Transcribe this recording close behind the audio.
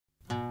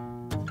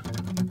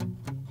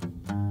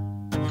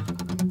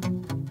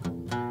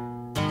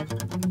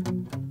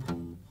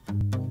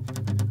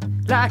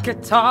like a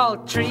tall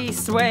tree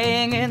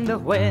swaying in the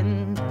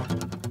wind,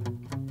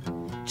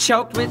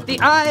 choked with the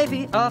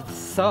ivy of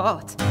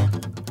thought,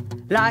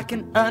 like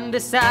an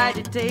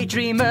undecided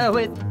daydreamer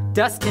with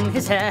dust in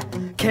his hair.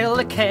 Kill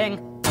the king,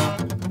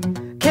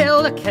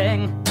 kill the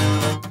king.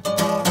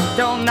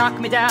 Don't knock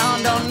me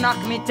down, don't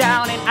knock me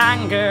down in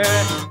anger.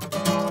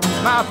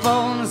 My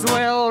bones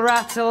will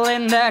rattle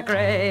in their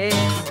graves.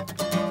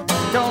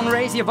 Don't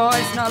raise your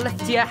voice nor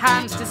lift your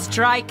hands to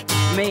strike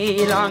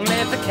me. Long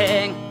live the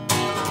king,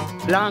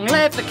 long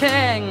live the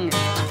king.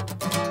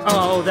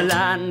 Oh, the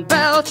land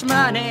belch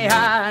money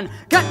and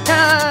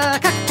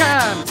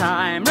come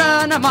time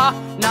run amok,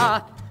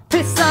 not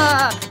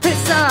pissa,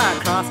 pissa.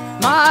 Cross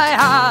my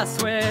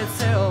house with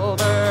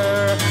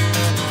silver,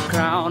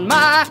 crown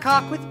my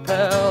cock with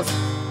pearls.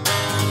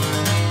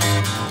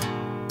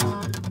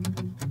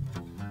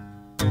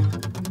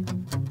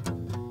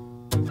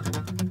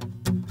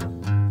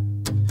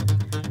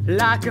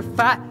 Like a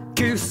fat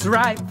goose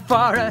ripe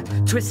for a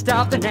twist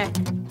of the neck,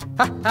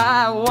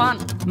 I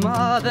want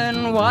more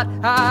than what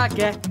I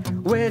get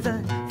with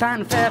a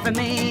fanfare for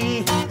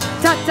me.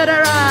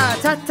 Ta-ta-da-ra,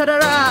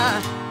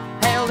 ta-ta-da-ra.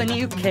 Hail the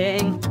new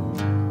king,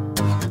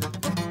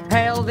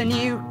 hail the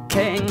new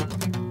king.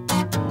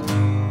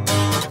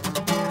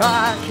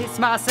 I kiss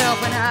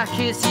myself when I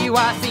kiss you,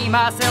 I see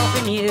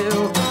myself in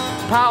you.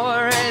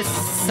 Power is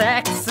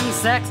sex and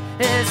sex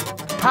is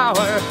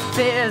power.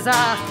 Fears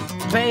are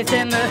bathed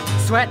in the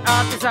sweat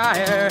of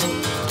desire.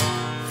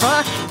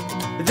 Fuck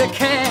the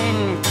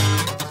king,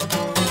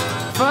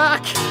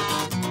 fuck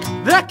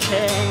the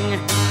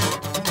king.